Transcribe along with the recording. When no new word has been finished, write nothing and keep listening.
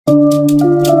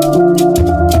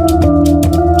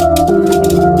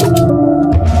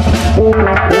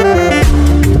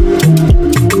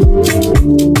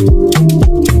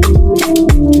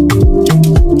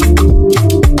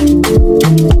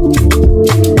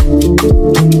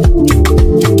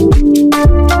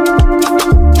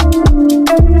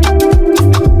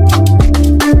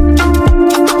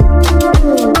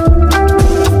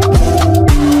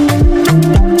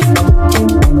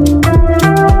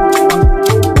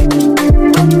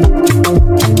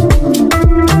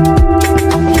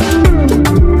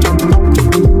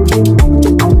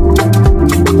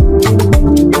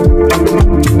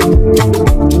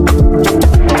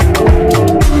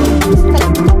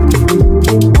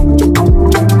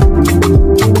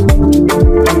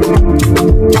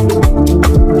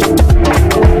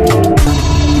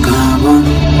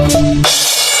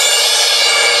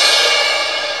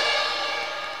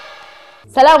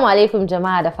Assalamu alaikum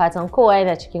jama'a, da fatan kowa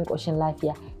yana cikin ƙoshin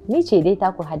lafiya. Ni ce dai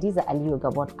taku Hadiza Aliyu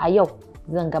Gabon. A yau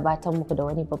zan gabatar muku da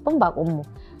wani babban baƙonmu.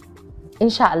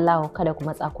 Insha Allah kada ku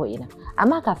matsa ko ina.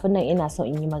 Amma kafin nan ina so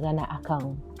in yi magana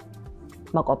akan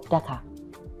makwabtaka.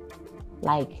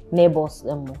 Like neighbors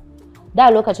ɗinmu. Da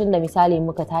lokacin da misali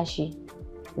muka tashi,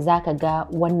 zaka ga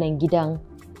wannan gidan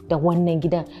da wannan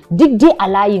gidan duk dai a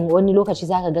layin wani lokaci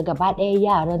zaka ga gaba ɗaya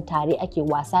yaran tare ake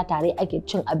wasa, tare ake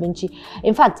cin abinci.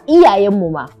 In fact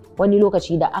iyayenmu ma wani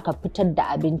lokaci da aka fitar da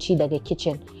abinci daga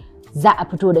kitchen za a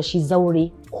fito da shi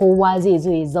zaure, kowa zai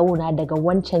zo ya zauna daga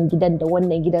wancan gidan da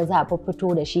wannan gidan za a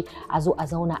fito da shi a zo a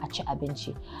zauna a ci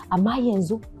abinci. Amma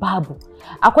yanzu babu.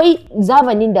 Akwai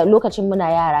zamanin da lokacin muna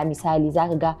yara misali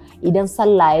zaka ga idan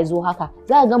sallah ya zo haka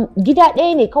zaka ga gida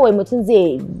ɗaya ne kawai mutum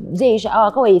zai yi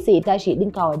sha'awa kawai sai ya tashi ya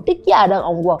dinka wa duk yaran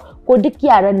anguwa ko duk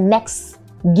yaran next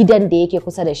gidan da yake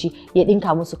kusa da shi ya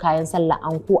dinka musu kayan sallah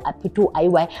anko a fito a yi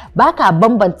waye. Baka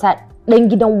bambanta ɗan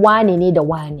gidan wane ne da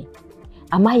wane.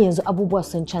 Amma yanzu abubuwa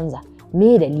sun canza.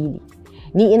 Me dalili?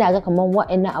 Ni ina ga kamar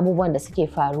waɗannan abubuwan da suke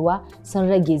faruwa sun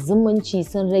rage zumunci,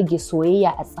 sun rage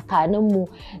soyayya a tsakaninmu.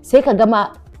 Sai ka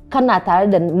gama kana tare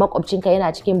da makwabcinka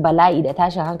yana cikin bala'i da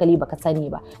tashin hankali baka sani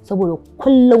ba saboda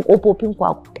kullum kofofin ku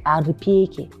a rufe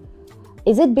yake.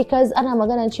 Is it because ana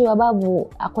maganan cewa babu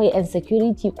akwai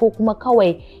insecurity ko kuma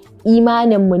kawai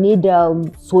imaninmu ne da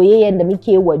soyayyan da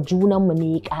muke wa junanmu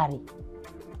ne ya ƙare?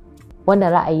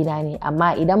 Wannan ra'ayina ne,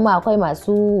 amma idan ma akwai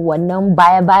masu wannan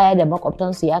baya-baya da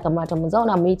makwabtansu ya kamata mu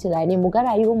zauna mu yi tunani mu ga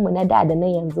rayuwarmu na da na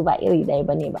yanzu ba iri ɗaya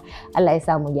bane ba. Allah ya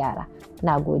sa mu gyara.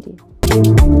 Na gode.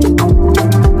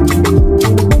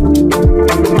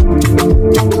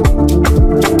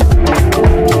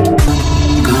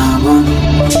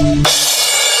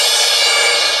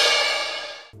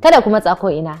 Kada ku matsa ko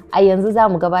ina, a yanzu za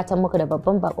mu gabatar muku da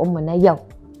babban baƙonmu na yau.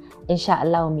 Insha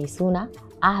Allah mai suna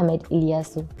Ahmad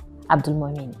Iliyasu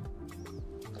Abdulmumini.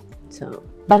 So,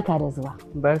 barka da zuwa.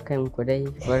 Barkan ku dai,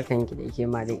 barkan ki da ke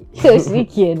ma dai. To shi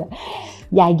kenan.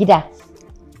 Ya gida?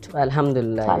 To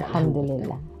alhamdulillah. To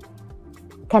alhamdulillah.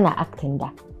 Kana acting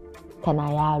da,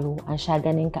 kana yaro, an sha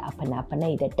ganin ka a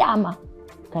fina-finai da dama.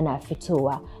 Kana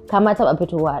fitowa, kama taɓa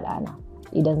fitowa a ɗana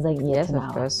idan zan iya tunawa. Yes,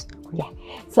 of course. Yeah.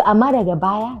 So amma daga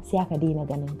baya sai aka daina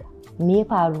ganin ka. Me ya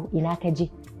faru? Ina ka je?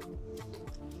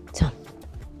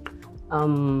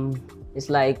 It's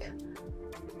like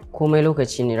komai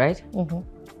lokaci ne, right?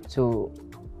 So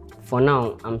for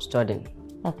now I'm studying.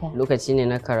 Okay. Lokaci ne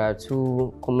na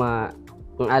karatu kuma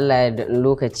in Allah ya da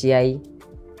lokaci yayi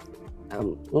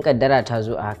in kaddara ta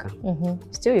zo a haka.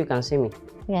 Still you can see me.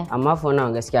 Yeah. Amma for now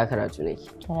gaskiya karatu nake.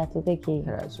 Karatu kake.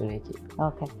 Karatu nake.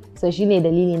 Okay. So shine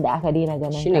dalilin da aka daina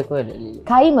ganin ka. Shine kawai dalili.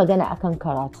 Ka yi magana akan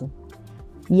karatu.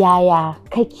 Yaya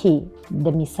kake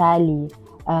da misali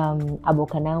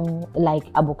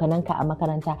abokananka a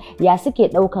makaranta ya suke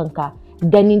ɗaukan ka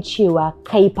ganin cewa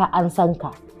kai fa an san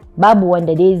ka? Babu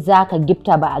wanda dai zaka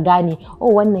gifta ba a gane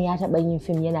oh wannan ya taɓa yin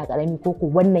fim yana ƙarami ko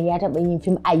wannan ya taɓa yin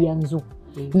fim a yanzu.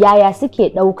 Yaya suke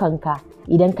ɗaukan ka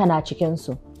idan kana cikin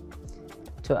su?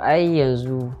 To ai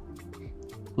yanzu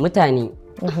mutane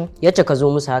yace ka zo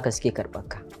musu haka suke karɓar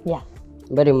ka. Yeah.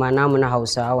 Bari ma namu na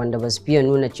Hausa wanda ba su fiye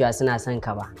nuna cewa suna son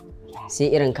ka ba.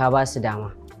 Sai irin ka ba su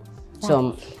dama.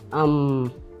 So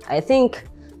I think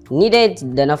ni dai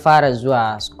da na fara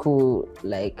zuwa school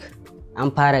like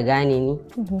an fara gane ni.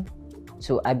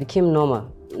 So I became normal.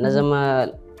 Na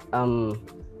zama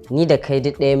ni da kai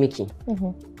duk ɗaya muke.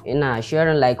 Ina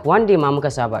sharing like one day ma muka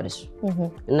saba da su.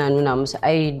 Ina nuna musu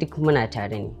ai duk muna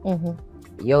tare ne.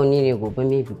 Yau ni ne gobe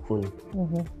maybe ku ne.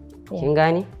 Kin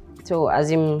gane? So as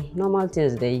in normal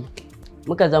things dai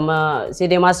muka zama sai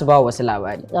dai masu ba wasu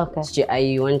labari. Su ce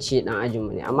ai wance dan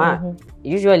ajinmu ne amma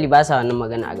usually ba sa wannan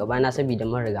magana a gabana saboda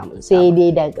mun riga mun saba. Sai dai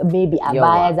da maybe a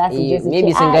baya za su je su ce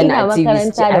maybe sun gani a TV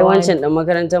su ce ai wancan dan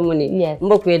makarantar mu ne. In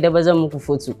ba ku yadda ba zan muku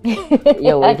photo.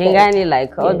 Yau kin gane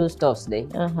like all those stuffs dai.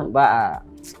 Ba a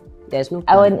there's no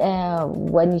problem.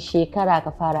 Wani shekara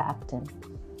ka fara acting?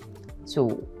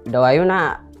 So da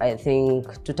wayona I think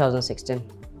 2016.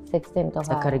 16 ka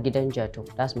fara. Tsakar gidan Jato.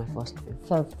 That's my first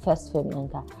film. First film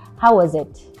ɗinka. How was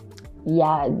it?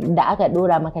 Ya da aka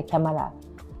ɗora maka kyamara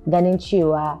ganin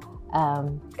cewa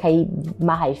kai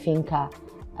mahaifinka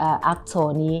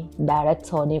actor ne,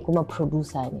 director ne kuma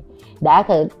producer ne. Da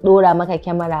aka ɗora maka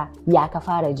kyamara ya ka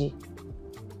fara ji?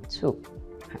 So,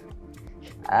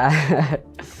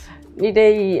 ni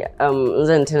dai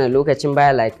zan tuna lokacin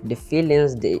baya like the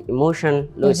feelings, the emotion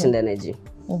lokacin da na ji.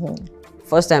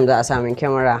 First time da a samun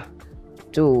camera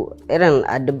to irin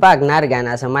at the back na riga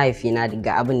na san mahaifina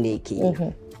daga abin da yake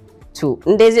yi. To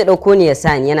in dai zai dauko ni ya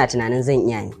sa ni yana tunanin zan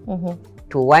iya ni.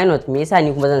 to why not me yasa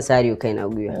ni kuma zan sare kai na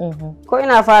guya. Ko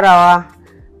ina farawa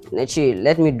na ce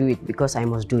let me do it because I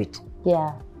must do it.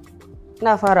 Yeah.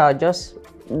 Ina farawa just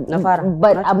na fara.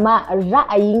 But amma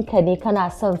ra'ayinka ne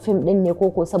kana son film din ne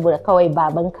koko saboda kawai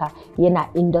babanka yana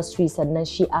industry sannan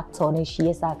shi actor ne shi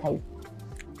yasa kai.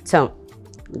 So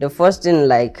the first thing,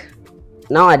 like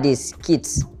nowadays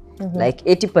kids like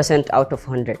 80% out of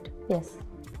 100. Yes.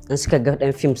 In suka ga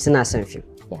dan film suna son film.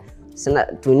 Yes. Suna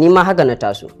to ni ma haka na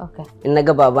taso. Okay. In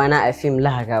naga babana a film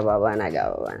la ga babana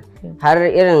ga babana. Har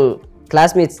irin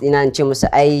classmates ina in ce musu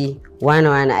ai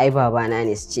wani ai babana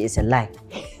ne su ce it's a lie.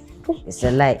 It's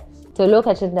a lie. To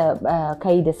lokacin da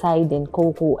kai deciding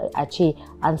koko a ce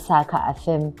an saka a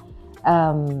film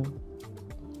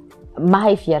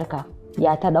mahaifiyarka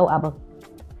ya ta dau abin.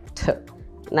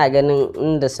 Na ganin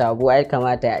inda sabo ai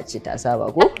kamata ya ce ta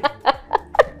saba ko?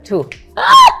 To.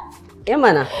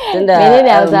 Mana tunda menene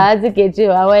Hausawa suke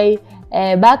cewa wai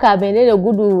baka menene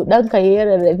gudu ɗanka ya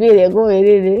rarrafe ne ko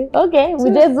menene? Okay,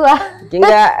 mu je zuwa.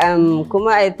 Kinga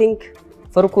kuma I think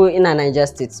farko ina Niger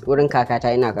State wurin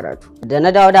kakata ina karatu. Da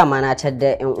na dawo dama na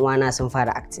tadda ƴan uwana sun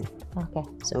fara acting. Okay.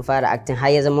 Sun fara acting har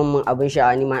ya zama mun abin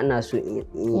sha'awa ni ma ina so in yi.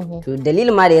 To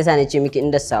dalilin ma da yasa na ce miki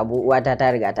inda sabo uwata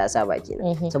ta riga ta saba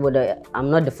kenan. Saboda I'm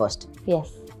not the first.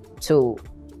 Yes. So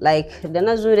like da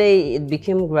na zo dai it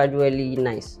became gradually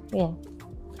nice. Yeah.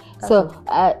 So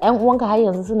ƴan uwanka har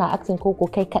yanzu suna acting koko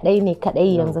kai kadai ne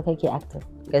kadai yanzu kake acting?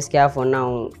 Gaskiya for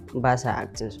now ba sa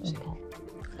acting sosai.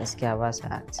 Gaskiya ba sa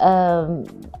acting.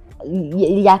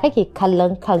 Ya kake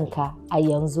kallon kanka a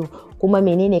yanzu kuma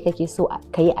menene kake so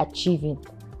ka yi achieving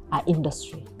a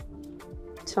industry?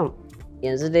 So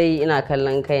yanzu dai ina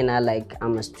kallon kaina like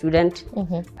I'm a student.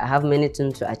 I have many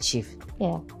things to achieve.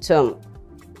 Yeah. So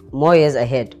more years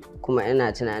ahead kuma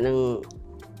ina tunanin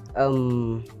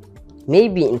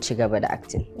maybe in ci gaba da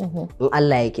acting. In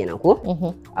Allah yake na ko?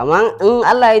 Amma in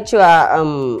Allah ya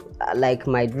cewa like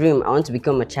my dream I want to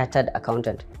become a chartered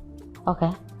accountant. Okay.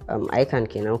 I can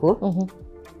kenan ko?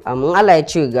 In Allah ya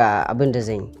ce ga abin da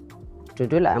zan yi to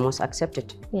dole I must accept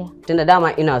it. Yeah. Tunda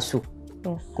dama ina so.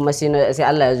 Yes. Kuma sai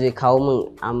Allah ya zo ya kawo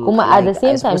min kuma at the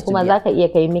same time kuma zaka iya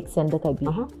kai mixing duka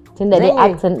biyu. Tunda dai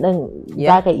acting din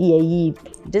zaka iya yi.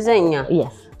 Duk zan iya.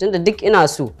 Yes. Tunda duk ina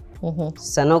so.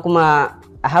 Sannan kuma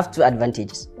I have two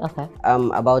advantages. Okay.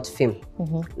 About film.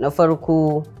 Na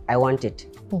farko I want it.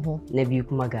 Na biyu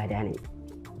kuma gada ne.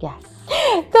 Yes.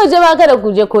 To jama'a kada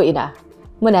ku je ko ina.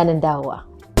 Muna nan dawowa.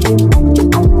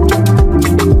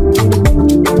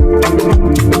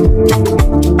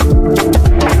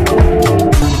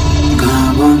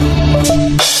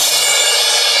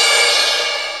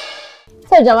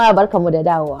 Sai jama'a barkamu da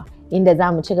dawowa inda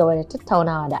za mu ci gaba da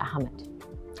tattaunawa da Ahmad.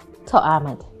 To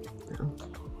Ahmad,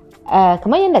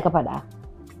 kamar yadda ka faɗa,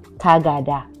 ka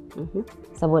gada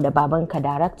saboda babanka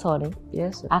director ne,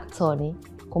 actor ne,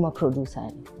 kuma producer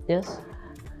ne. Yes.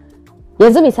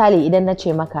 Yanzu misali idan na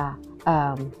ce maka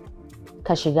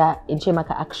ka shiga in ce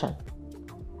maka action,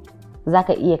 za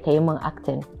ka iya ka yi min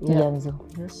acting yanzu?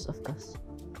 Yes, of course.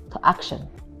 To action.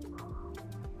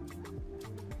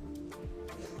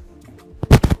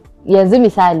 Yanzu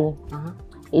misali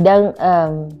idan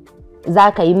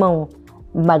za ka yi min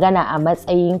magana a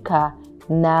matsayinka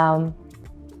na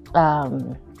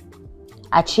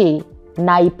a ce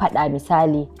na yi faɗa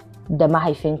misali da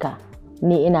mahaifinka,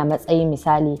 ni ina matsayin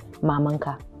misali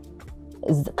mamanka,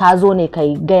 ka zo ne ka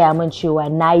gaya min cewa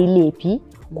na yi laifi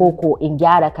ko in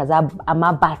gyara kaza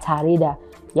amma ba tare da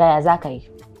yaya za ka yi?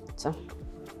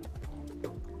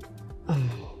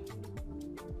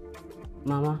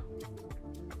 Mama,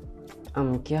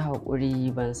 ki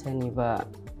haƙuri, ban sani ba,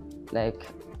 like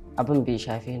abin bai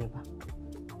shafe ni ba,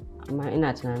 amma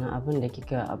ina tunanin abin da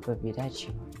kika abu bai dace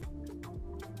ba.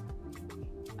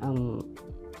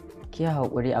 Ki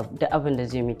haƙuri, duk abin da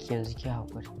zai miki yanzu ki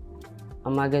haƙuri,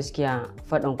 amma gaskiya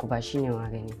faɗan ku ba shine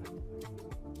magani ba.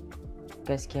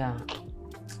 Gaskiya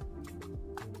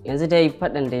yanzu dai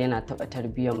faɗan da yana taɓa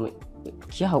tarbiyyar mu,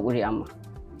 ki haƙuri, amma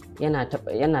yana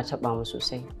taɓa mu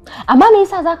sosai. Amma me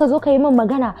yasa zaka zo ka yi min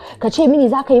magana ka ce mini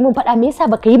zaka yi min faɗa, me yasa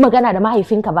baka yi magana da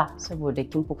mahaifinka ba? Saboda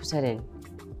kin fi kusa da ni.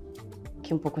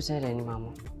 Kin fi kusa da ni, mama.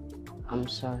 I'm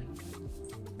sorry.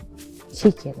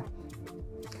 Shikenan.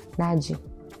 Naji.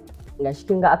 Gashi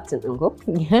kin ga acting din ko?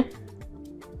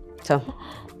 So,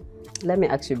 let me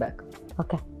ask you back.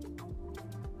 Okay.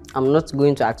 I'm not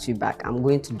going to ask you back. I'm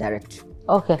going to direct you.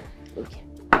 Okay. Okay.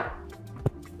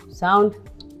 Sound.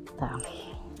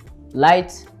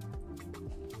 Light.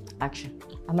 Action.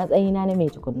 A matsayina na mai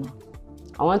tukunna.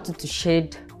 I want you to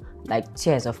shed like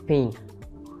tears of pain.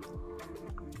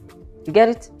 You get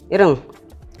it? Irin,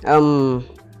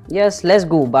 yes, let's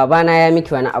go. Babana ya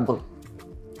miki wani abu.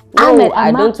 Ahmed,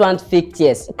 I don't want fake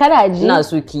tears. Kana ji? Ina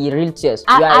so ki real tears.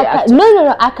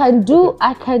 No. I can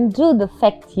do the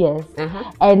fake tears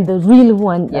and the real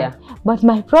one. Yeah. But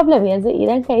my problem is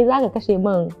idan kai zaka kashe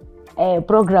min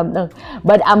program din.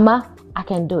 But amma I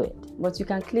can do it. But you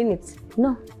can clean it.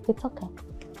 No, it's okay.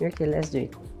 Okay, let's do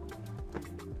it.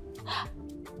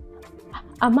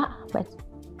 Amma Ahmed,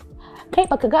 kai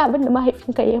baka ga abin da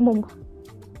mahaifinka ya mun ba.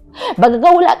 Baka ga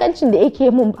wulakancin da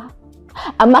yake mun ba.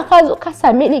 Amma ka zo ka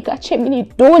same ni ka ce mini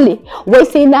dole wai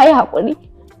sai na yi haƙuri.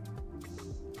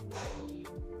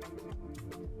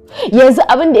 Yanzu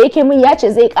abin da yake min ya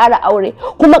ce zai ƙara aure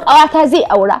kuma ƙawata zai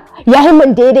aura ya yi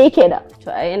min daidai kenan.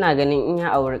 To ai ina ganin in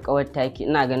ya aure ƙawar taki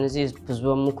ina ganin zai fi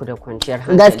zuwa muku da kwanciyar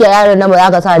hankali. Gaskiya yaron nan ba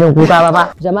za ka sa ni kuka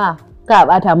ba. Jama'a ka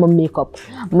bata min makeup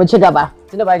mu ci gaba.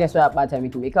 Tunda ba ka so a bata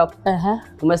miki makeup.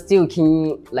 Kuma still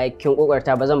kin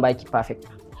kokarta ba zan baki perfect.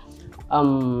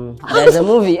 There's a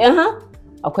movie,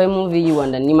 akwai movie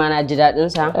wanda ni ma na ji daɗin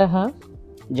sa.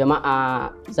 Jama'a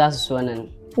za su so nan.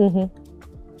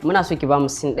 Muna so ki ba mu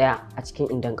scene ɗaya a cikin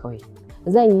indan ƙauye.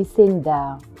 Zan yi scene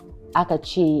da aka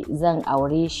ce zan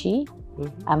aure shi,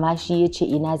 amma shi ya ce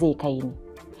ina zai kai ni.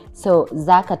 So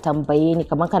za ka tambaye ni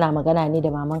kamar kana magana ne da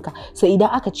mamanka. So idan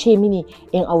aka ce mini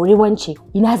in aure wance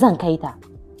ina zan kai ta.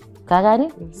 Ka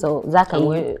gane? So za ka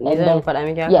yi. Zan faɗa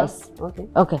miki haka? Yes.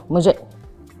 Okay, mu je.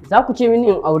 Za ku ce mini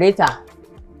in aure ta,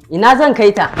 ina zan kai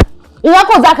ta? Ina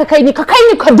ko za ka kai ni? Ka kai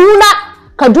ni Kaduna!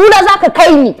 Kaduna za ka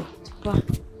kai ni!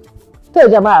 To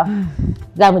jama'a,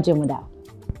 za mu je mu dawo.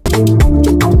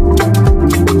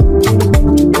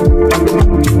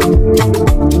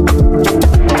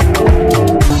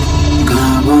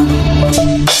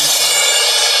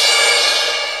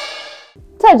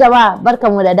 To jama'a,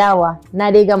 barkanmu da dawowa,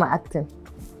 na dai gama acting.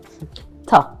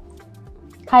 To,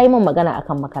 ka yi min magana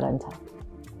akan makaranta.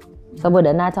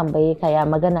 Saboda na tambaye ka ya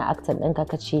magana acting ɗinka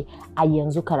ka ce a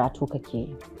yanzu karatu kake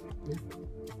yi.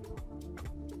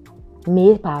 Me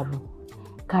ya faru?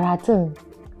 Karatun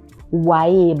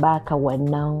waye baka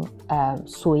wannan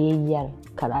soyayyar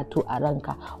karatu a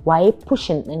ranka? Waye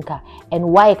pushing ɗinka? And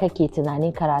waye kake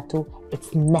tunanin karatu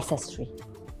it's necessary?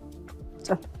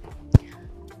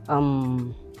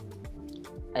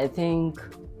 I think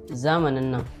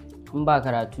zamanin nan in ba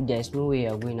karatu there is no way you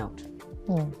are going out.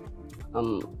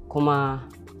 Kuma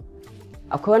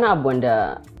akwai wani abu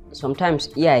wanda sometimes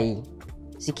iyaye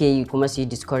suke yi kuma su yi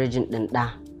discouraging ɗin ɗa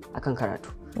akan karatu.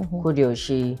 Ko da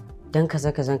yaushe dan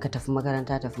kaza ka tafi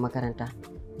makaranta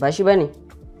ba shi bane.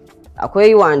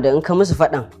 Akwai wanda in ka musu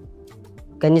faɗan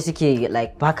gani suke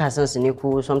like baka son su ne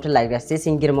ko something like that sai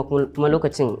sun girma kuma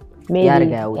lokacin ya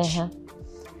riga ya wuce.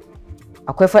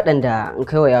 Akwai faɗan da in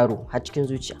kai wa yaro har cikin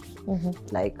zuciya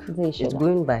like it's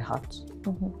going by heart.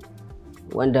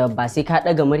 Wanda ba sai ka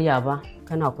ɗaga murya ba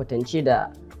kana kwatance da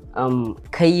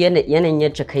kai yanayin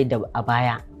yacce kai da a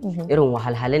baya irin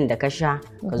wahalhalun da ka sha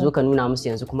ka zo ka nuna musu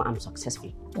yanzu kuma I'm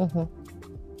successful.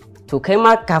 To kai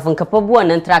ma kafin ka fabi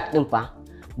wannan track din fa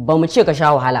ba mu ce ka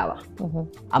sha wahala ba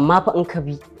amma fa in ka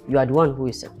bi you are the one who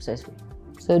is successful.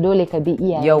 So dole ka bi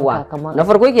iyayenka kamar na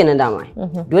farko kenan dama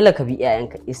dole ka bi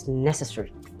iyayenka is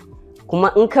necessary.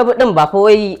 Kuma in ka bi din ba fa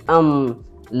wai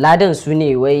ladan su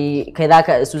ne wai kai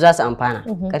zaka su za su amfana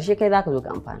karshe kai zaka zo ka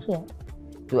amfana.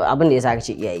 To abin da yasa ka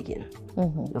ce iyaye kenan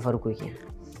na farko kenan.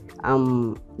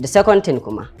 The second thing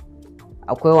kuma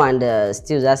akwai wanda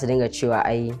still za su dinga cewa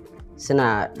ai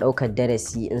suna ɗaukar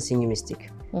darasi in sun yi mistake.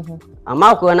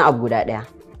 Amma akwai wani abu guda ɗaya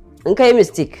in ka yi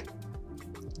mistake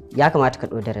ya kamata ka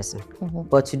ɗau darasin.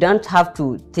 But you don't have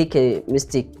to take a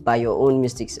mistake by your own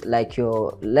mistakes like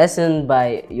your lesson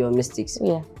by your mistakes.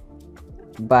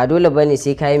 Ba dole bane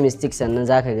sai ka yi mistake sannan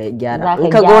zaka ga gyara.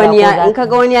 In ka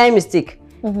ga wani ya yi mistake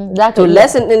to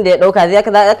lesson din da ya ɗauka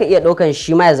zaka iya ɗaukan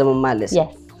shi ma ya zama ma lesson.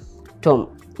 To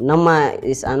nan ma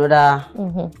is another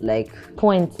like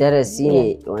point darasi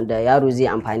ne wanda yaro zai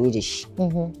amfani da shi.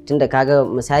 Tunda kaga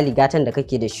misali gatan da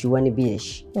kake da shi wani bai da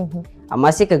shi.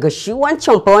 Amma sai kaga shi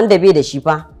wancan fa wanda bai da shi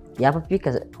fa ya fi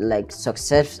ka like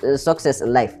success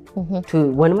in life.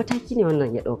 To wani mataki ne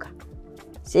wannan ya ɗauka?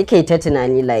 Sai kai ta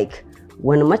tunani like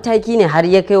wani mataki ne har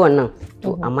ya kai wannan?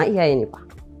 To amma iyaye ne fa.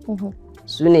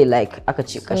 Su ne like aka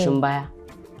ce kashin baya.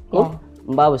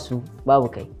 Babu su babu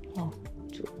kai.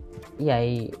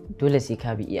 Iyaye dole sai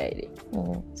ka bi iyaye dai.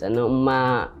 Sannan in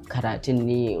ma karatun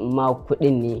ne in ma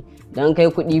kuɗin ne dan kai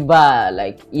kuɗi ba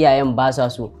like iyayen ba sa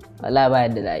so wallahi ba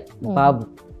yadda da babu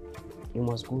you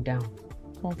must go down.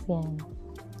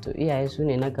 To iyaye su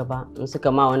ne na gaba in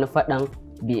suka ma wani faɗan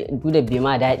duk da bai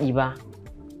ma daɗi ba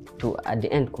to at the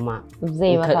end kuma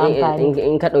zai maka amfani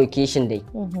in ka ɗauke shi dai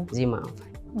zai ma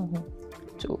amfani.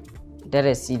 To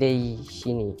darasi dai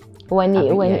shine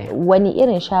wani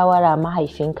irin shawara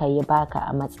mahaifinka ya baka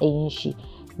a matsayin shi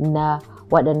na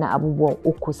waɗannan abubuwan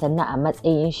uku, sannan a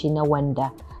matsayin shi na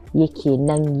wanda yake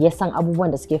nan ya san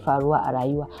abubuwan da suke faruwa a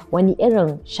rayuwa, wani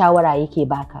irin shawara yake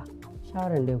baka?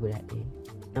 Shawaran dai guda ɗaya.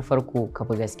 Na farko ka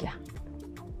bi gaskiya.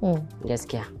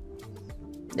 Gaskiya.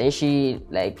 Dan shi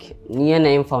like ni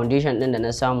yanayin foundation ɗin da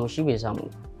na samu shi bai samu.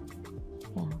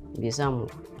 Bai samu.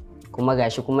 Kuma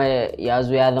gashi kuma ya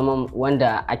zo ya zama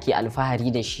wanda ake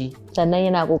alfahari da shi. Sannan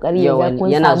yana kokari ya ga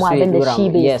kun samu abin da shi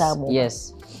bai samu.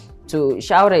 Yes. To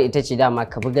shawara ita ce dama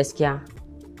ka bi gaskiya.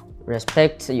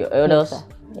 Respect your elders.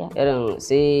 Irin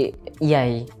sai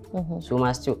iyaye su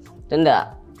masu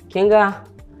tunda kin ga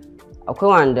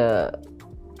akwai wanda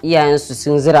iyayensu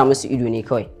sun zira musu ido ne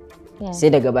kawai. Sai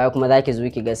daga baya kuma zaki zo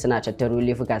ki ga suna tattaro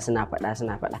laifuka suna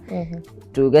faɗa.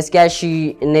 To gaskiya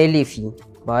shi na laifi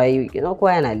ba wai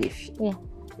kowa yana laifi.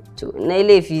 To na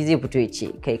laifi zai fito ya ce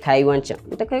kai kayi wancan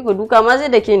ita kai ka duka ma zai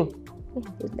da ke ni.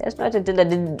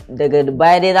 Daga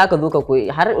baya dai zaka zo ka koyi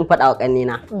har in faɗa wa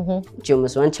ƙannena ce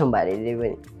musu wancan ba daidai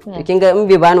bane. To kin ga in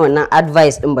bai bani wannan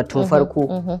advice din ba tun farko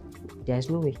there is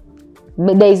no way.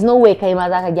 There is no way kai ma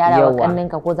zaka gyara wa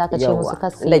ƙannenka ko zaka ce musu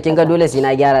kasu. Da kin ga dole sai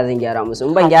na gyara zan gyara musu,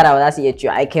 in ban gyara ba za su iya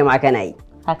cewa ai kai ma kana yi.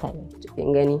 Haka ne.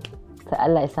 Kin gani? To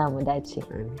Allah ya sa mu dace.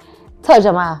 To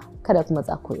jama'a kada kuma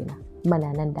tsako ina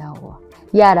mana nan dawowa.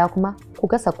 Yara kuma ku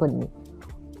kasa kunne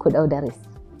ku dau darasi.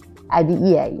 Abi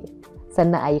iyaye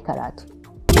sannan ayi karatu.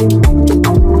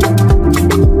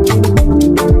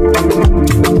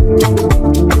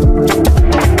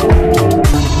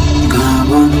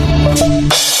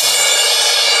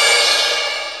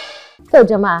 To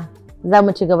jama'a za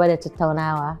mu ci gaba da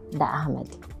tattaunawa da Ahmad.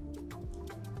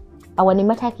 A wani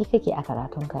mataki kake a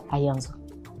karatunka a yanzu?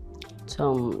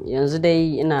 Yanzu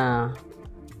dai ina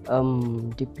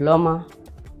diploma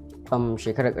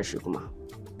shekarar ƙarshe kuma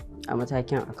a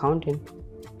matakin accounting.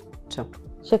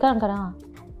 Shekaran ka nawa?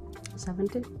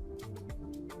 17.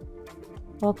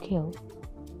 Okay.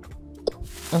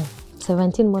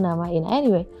 17 muna ma ina.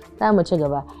 Anyway, za mu ci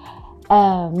gaba.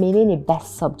 Menene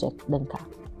best subject ɗinka?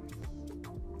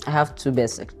 I have two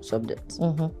best subjects,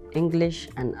 English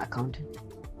and accounting.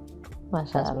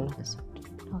 MashaAllah.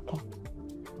 Okay.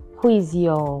 Who is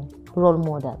your role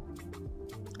model?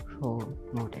 Role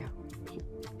model.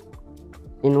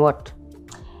 In what?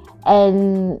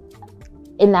 And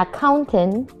in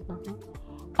accounting,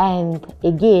 and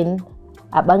again,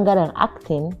 a bangaren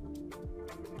acting,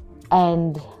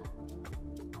 and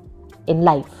in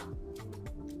life.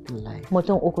 In life.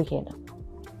 Mutum uku kenan.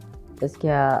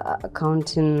 Gaskiya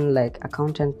accounting, like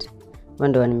accountant,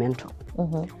 wanda wani mentor.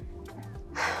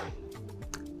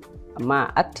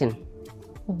 Amma acting,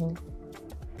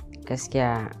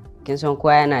 gaskiya kin san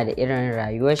kowa yana da irin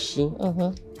rayuwar shi,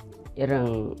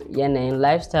 irin yanayin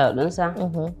lifestyle ɗinsa.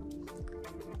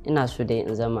 Ina so dai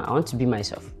in zama, I want to be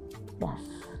myself. Yes.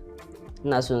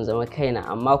 Ina so in zama kaina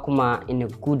amma kuma in a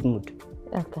good mood.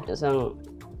 Okay. Kin san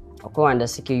akwai wanda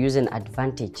suke using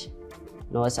advantage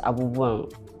na wasu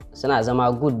abubuwan suna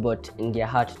zama good but in their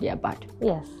heart they are bad.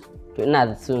 Yes. To ina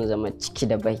da so in zama ciki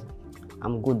da bai.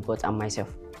 I'm good but I'm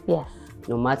myself. Yes.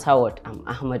 No matter what, I'm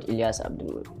Ahmad Ilyas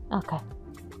Abdulmumin. Okay.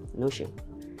 No shame.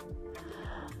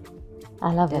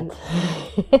 I love it.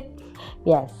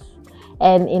 Yes.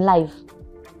 And in life?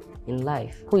 In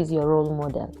life. Who is your role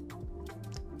model?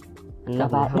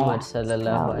 Muhammad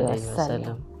sallallahu alaihi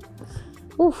wasallam.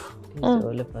 Oof. He's the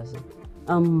only person.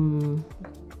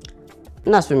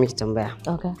 Ina so miki tambaya.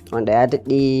 Okay. Wanda ya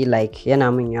daɗe like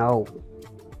yana min yawo.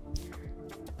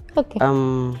 Okay.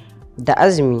 Da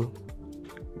azumi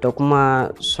da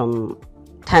kuma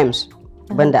sometimes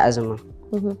banda azumin.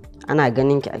 Ana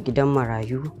ganin ki a gidan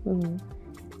marayu,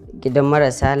 gidan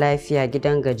marasa lafiya,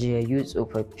 gidan gajiyayyu,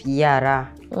 tsofaffi,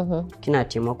 yara, kina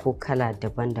taimako kala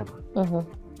daban-daban.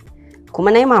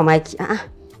 Kuma na yi mamaki,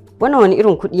 wannan wani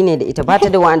irin kuɗi ne da ita ba ta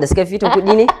da wa'anda suka fita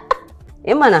kuɗi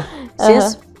ne? Mana,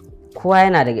 since kowa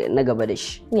yana da na gaba da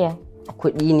shi.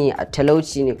 Kuɗi ne, a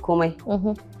talauci ne, komai.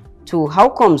 To how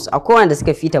comes akwai wanda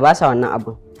suka fita ba sa wannan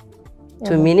abin?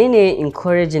 To menene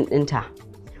encouraging ɗinta?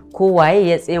 Ko waye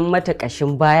ya tsayin mata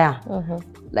ƙashin baya?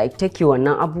 Like take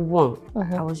wannan abubuwan.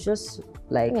 I was just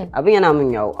like, abin yana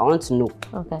min yawo. I want to know.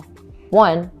 Okay.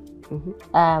 One,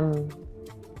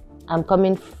 I'm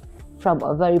coming from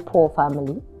a very poor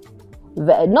family.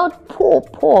 Not poor,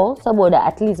 saboda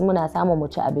at least muna samu mu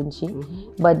ci abinci,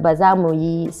 but ba za mu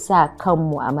yi sa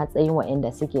kanmu a matsayin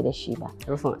waɗanda suke da shi ba.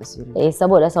 Rufin asiri.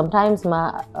 Saboda sometimes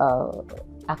ma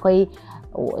akwai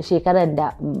shekarar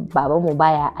da babanmu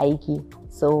baya aiki,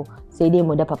 so sai dai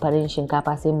mu dafa farin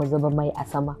shinkafa sai mu zuba mai a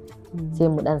sama, sai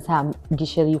mu dan sa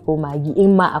gishiri ko magi,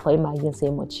 in ma akwai magin sai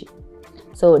mu ci.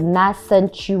 So na san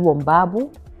ciwon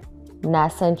babu, na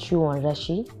san ciwon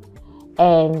rashi,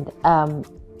 and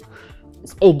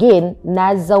again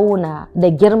na zauna da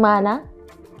girma na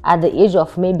at the age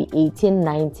of maybe 18,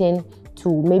 19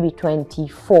 to maybe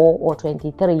 24 or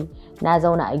 23 na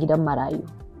zauna a gidan marayu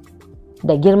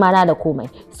da girma na da komai.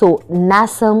 So na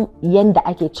san yanda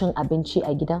ake cin abinci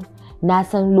a gidan, na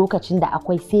san lokacin da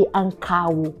akwai sai an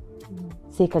kawo,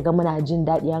 sai ka ga muna jin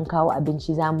daɗi an kawo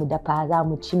abinci, za mu dafa, za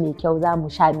mu ci mai kyau, za mu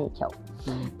sha mai kyau.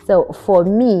 So for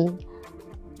me,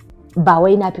 ba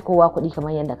wai na fi kowa kuɗi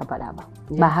kamar yadda ka faɗa ba,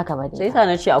 ba haka ba ne. Sai sa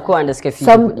na ce akwai wanda suka fi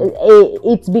kuɗi.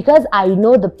 It's because I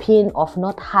know the pain of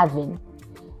not having.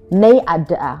 Na yi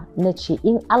addu'a na ce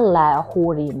in Allah ya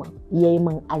hore min, ya yi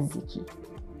min arziki,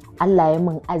 Allah ya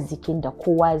min arzikin da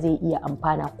kowa zai iya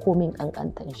amfana komin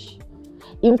ƙanƙantan shi.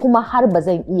 In kuma har ba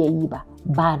zan iya yi ba,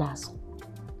 ba na so.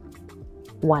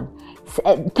 One.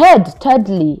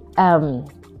 Thirdly,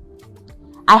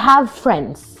 I have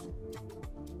friends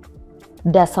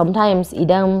da sometimes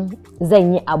idan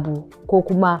zan yi abu ko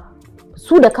kuma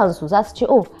su da kansu za su ce,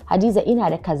 oh Hadiza ina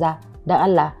da kaza da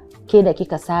Allah ke da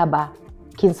kika saba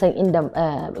kin san inda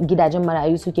gidajen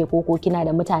marayu suke ko kina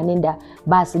da mutanen da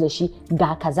ba su da shi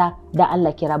ga kaza da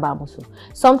Allah ki raba musu.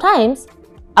 Sometimes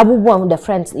abubuwan da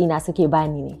friends ina suke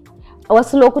bani ne.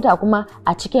 Wasu lokuta kuma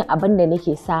a cikin abin da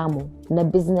nake samu na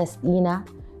business ɗina,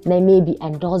 na maybe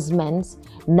endorsements,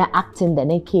 na acting da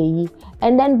nake yi,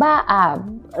 and then ba a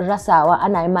rasawa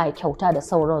ana yi ma kyauta da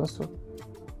sauransu.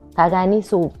 Ka gani?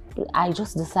 So I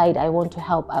just decide I want to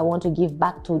help, I want to give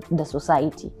back to the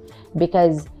society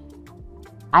because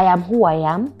I am who I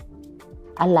am.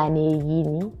 Allah ne ya yi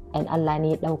ni and Allah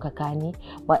ne ya ɗaukaka ni,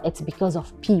 but it's because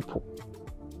of people.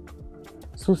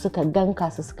 Su suka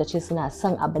ganka, su suka ce suna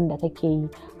son abin da kake yi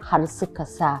har suka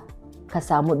sa ka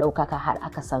samu ɗaukaka har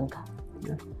aka san ka.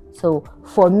 So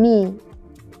for me,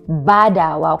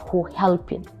 badawa ko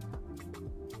helping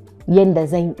yanda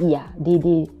zan iya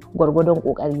daidai gwargwadon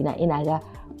ƙoƙarina, ina ga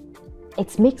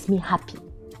it makes me happy.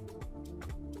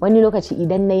 Wani lokaci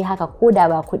idan na yi haka ko da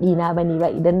ba kuɗi na bane ba,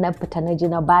 idan na fita na ji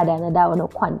na bada na dawo na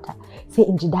kwanta sai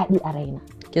in ji daɗi a raina.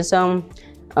 Kisan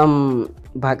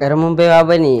ba ƙaramin baiwa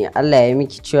ba ne Allah ya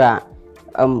miki cewa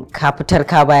ka fitar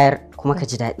ka bayar kuma ka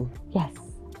ji daɗi. Yes,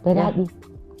 da daɗi.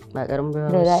 Ba ƙaramin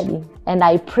baiwa da daɗi. And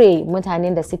I pray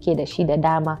mutanen da suke da shi da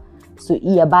dama su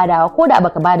iya badawa ko da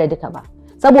baka bada duka ba.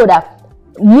 Saboda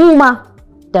mu ma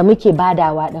da muke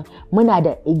badawa ɗin muna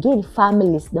da again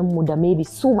families ɗinmu da maybe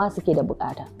su ma suke da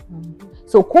bukata.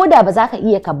 So ko da ba za ka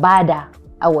iya ka bada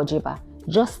a waje ba,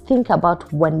 just think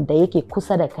about wanda yake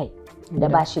kusa da kai da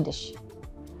ba shi da shi.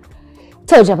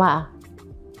 To jama'a,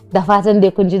 da fatan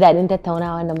dai kun ji daɗin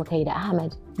tattaunawa da muka yi da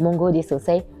Ahmad. Mun gode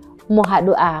sosai. Mu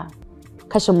haɗu a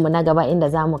kashinmu na gaba inda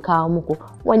za mu kawo muku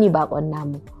wani bakon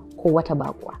namu ko wata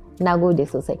bakuwa. Na gode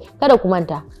sosai. Kada ku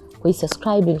manta, ku yi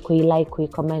subscribing, ku yi like, ku yi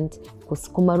comment, ku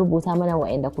kuma rubuta mana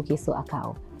wa'anda kuke so a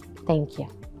kawo. Thank you.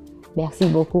 Merci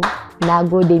beaucoup. Na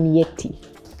gode miyetti.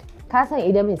 Ka san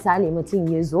idan misali mutum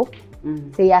ya zo,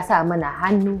 sai ya sa mana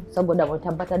hannu saboda mu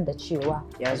tabbatar da cewa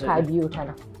ka biyo ta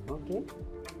nan. Okay.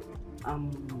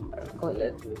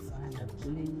 Let me find a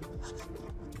plate.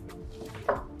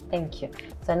 Thank you.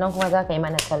 Sannan kuma za ka yi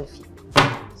mana selfie.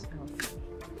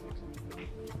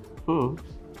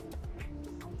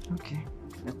 Okay.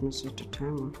 Let me set a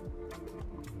timer.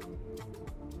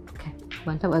 Okay.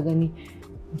 Ban taɓa gani.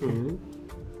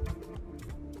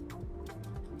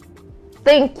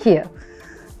 Thank you.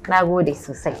 Na gode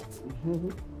sosai.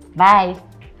 Bye.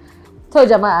 To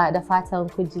jama'a, da fatan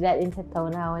kun ji daɗin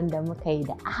tattaunawan da muka yi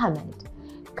da Ahmad.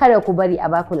 Kada ku bari a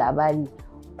baku labari.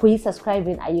 Ku yi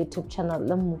subscribing a YouTube channel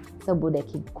ɗinmu saboda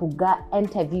ku ga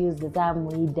interviews da za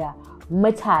mu yi da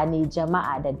mutane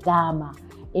jama'a da dama.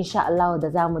 Insha Allah da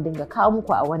za mu dinga kawo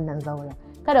muku a wannan zauren.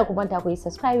 Kada ku manta ku yi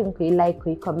subscribing, ku yi like, ku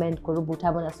yi comment, ku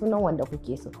rubuta mana sunan wanda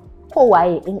kuke so.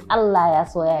 Kowaye in Allah ya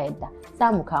so ya yarda za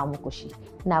mu kawo muku shi.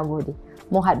 Na gode.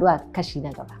 Mu haɗu a kashi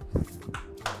na gaba.